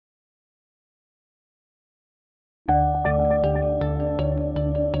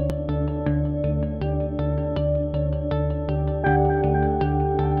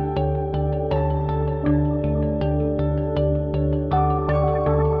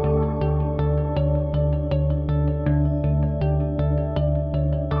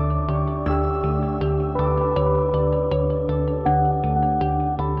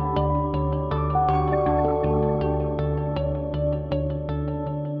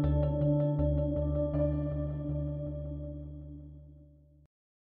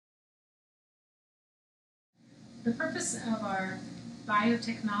The purpose of our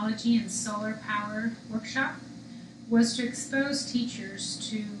Biotechnology and Solar Power workshop was to expose teachers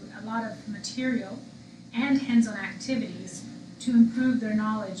to a lot of material and hands-on activities to improve their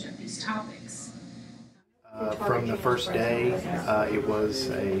knowledge of these topics. From the first day, it was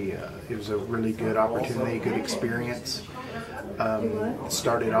a really good opportunity, good experience. It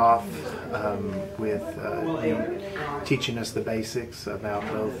started off with teaching us the basics about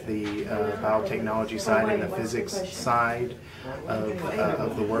both the biotechnology side and the physics side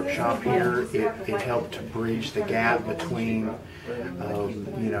of the workshop here. It helped to bridge the gap between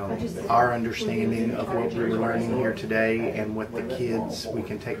our understanding of what we were learning here today and what the kids, we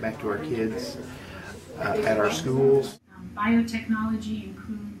can take back to our kids at our schools. Biotechnology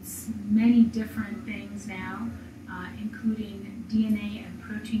includes many different things now, including DNA and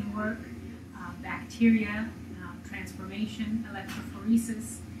protein work, bacteria, transformation,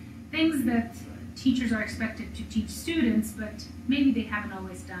 electrophoresis, things that teachers are expected to teach students, but maybe they haven't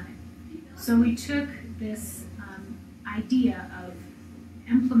always done it. So we took this idea of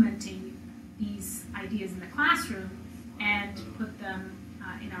implementing these ideas in the classroom and put them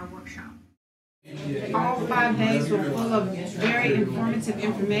in our workshop. All 5 days were full of very informative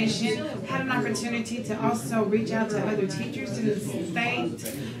information. Had an opportunity to also reach out to other teachers in the state.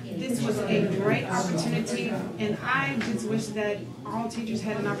 This was a great opportunity, and I just wish that all teachers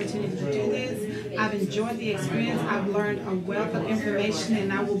had an opportunity to do this. I've enjoyed the experience. I've learned a wealth of information,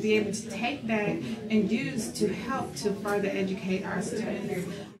 and I will be able to take that and use to help to further educate our students.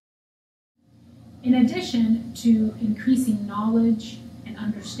 In addition to increasing knowledge and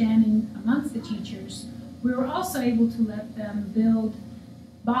understanding amongst the teachers, we were also able to let them build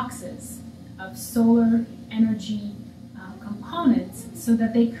boxes of solar energy components so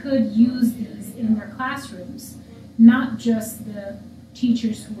that they could use these in their classrooms, not just the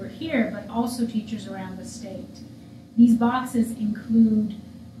teachers who were here, but also teachers around the state. These boxes include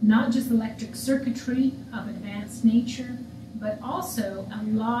not just electric circuitry of advanced nature, but also a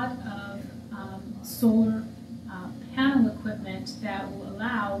lot of solar panel equipment that will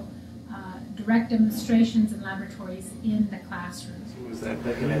allow direct demonstrations in laboratories in the classroom.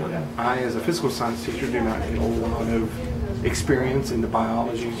 I, as a physical science teacher, do not get a lot of experience in the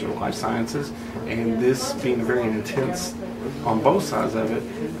biologies or life sciences, and this being very intense on both sides of it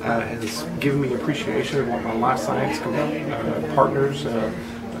has given me appreciation of what my life science partners,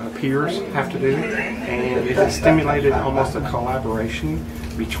 peers have to do, and it has stimulated almost a collaboration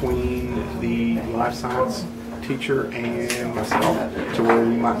between the life science teacher and myself, to where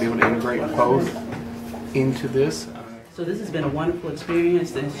we might be able to integrate both into this. So this has been a wonderful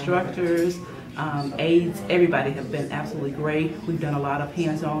experience. The instructors, aides, everybody have been absolutely great. We've done a lot of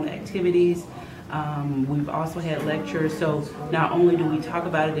hands-on activities. We've also had lectures, so not only do we talk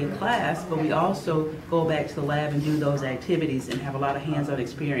about it in class, but we also go back to the lab and do those activities and have a lot of hands-on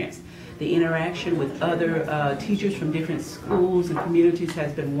experience. The interaction with other teachers from different schools and communities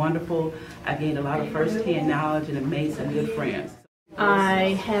has been wonderful. I gained a lot of first-hand knowledge and have made some good friends.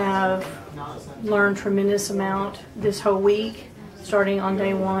 I have learned tremendous amount this whole week. Starting on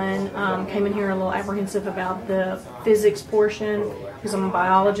day one, came in here a little apprehensive about the physics portion because I'm a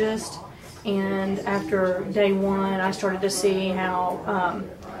biologist. And after day one, I started to see how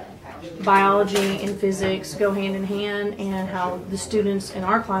biology and physics go hand in hand, and how the students in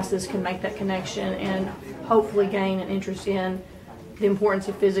our classes can make that connection and hopefully gain an interest in the importance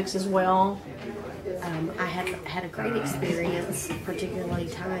of physics as well. I have had a great experience, particularly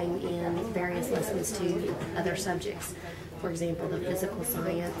tying in various lessons to other subjects. For example, the physical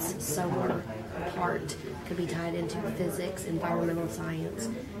science solar part could be tied into physics, environmental science,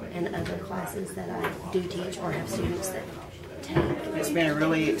 and other classes that I do teach or have students that take. It's been a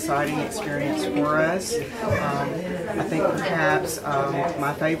really exciting experience for us. I think perhaps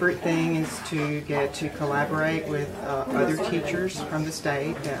my favorite thing is to get to collaborate with other teachers from the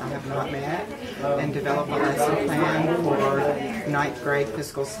state that I have not met and develop a lesson plan for 9th grade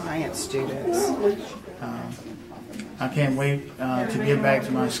physical science students. I can't wait to get back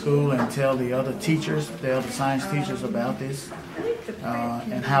to my school and tell the other teachers, the other science teachers about this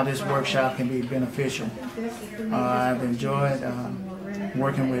and how this workshop can be beneficial. I've enjoyed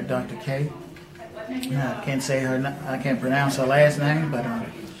working with Dr. K. I can't pronounce her last name, but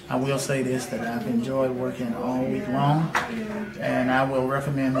I will say this, that I've enjoyed working all week long, and I will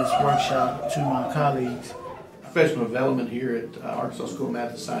recommend this workshop to my colleagues. Professional development here at Arkansas School of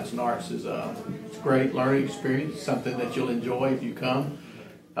Math, Science, and Arts is a great learning experience, something that you'll enjoy if you come.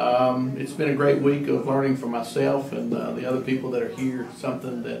 It's been a great week of learning for myself and the other people that are here,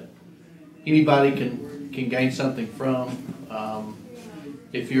 something that anybody can gain something from.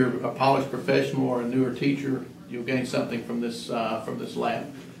 If you're a polished professional or a newer teacher, you'll gain something from this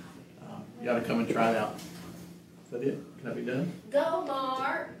lab. You ought to come and try it out. Is that it? Can I be done? Go,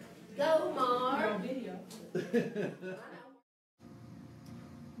 Mark. Go, Mark.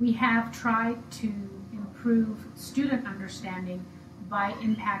 We have tried to improve student understanding by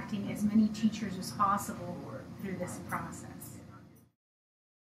impacting as many teachers as possible through this process.